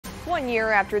1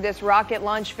 year after this rocket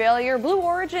launch failure, Blue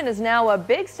Origin is now a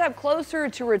big step closer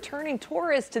to returning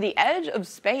tourists to the edge of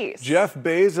space. Jeff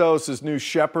Bezos' New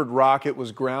Shepard rocket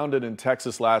was grounded in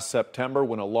Texas last September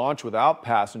when a launch without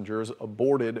passengers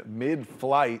aborted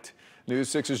mid-flight. News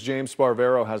 6's James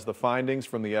Sparvero has the findings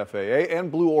from the FAA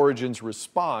and Blue Origin's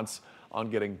response on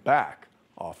getting back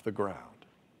off the ground.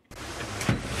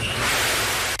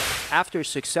 After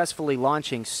successfully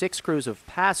launching 6 crews of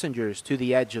passengers to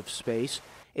the edge of space,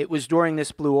 it was during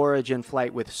this Blue Origin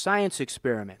flight with science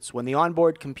experiments when the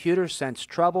onboard computer sensed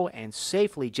trouble and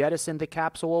safely jettisoned the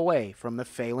capsule away from the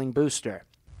failing booster.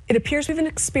 It appears we've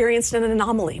experienced an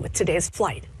anomaly with today's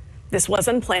flight. This was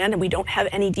unplanned and we don't have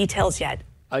any details yet.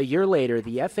 A year later,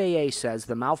 the FAA says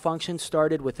the malfunction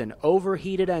started with an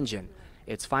overheated engine.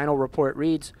 Its final report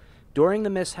reads, during the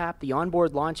mishap, the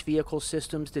onboard launch vehicle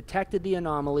systems detected the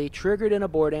anomaly, triggered an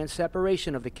abort and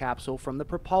separation of the capsule from the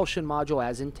propulsion module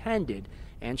as intended,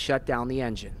 and shut down the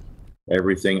engine.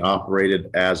 Everything operated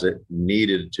as it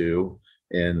needed to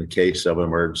in the case of an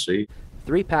emergency.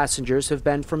 3 passengers have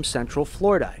been from Central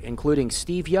Florida, including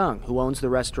Steve Young, who owns the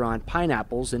restaurant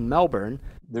Pineapples in Melbourne.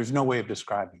 There's no way of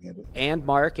describing it. And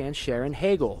Mark and Sharon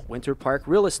Hagel, Winter Park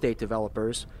real estate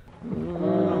developers,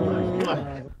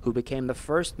 who became the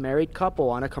first married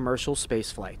couple on a commercial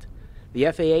spaceflight. The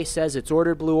FAA says it's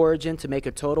ordered Blue Origin to make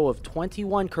a total of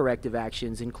 21 corrective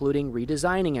actions, including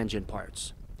redesigning engine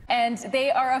parts. And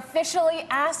they are officially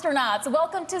astronauts.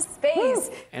 Welcome to space.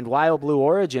 And while Blue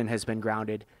Origin has been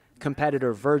grounded,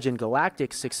 competitor Virgin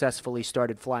Galactic successfully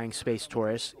started flying space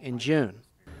tourists in June.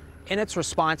 In its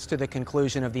response to the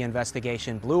conclusion of the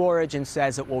investigation, Blue Origin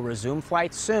says it will resume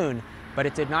flights soon, but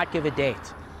it did not give a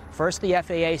date. First, the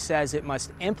FAA says it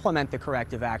must implement the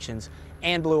corrective actions,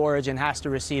 and Blue Origin has to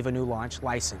receive a new launch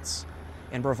license.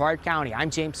 In Brevard County, I'm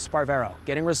James Sparvero,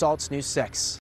 getting results, News 6.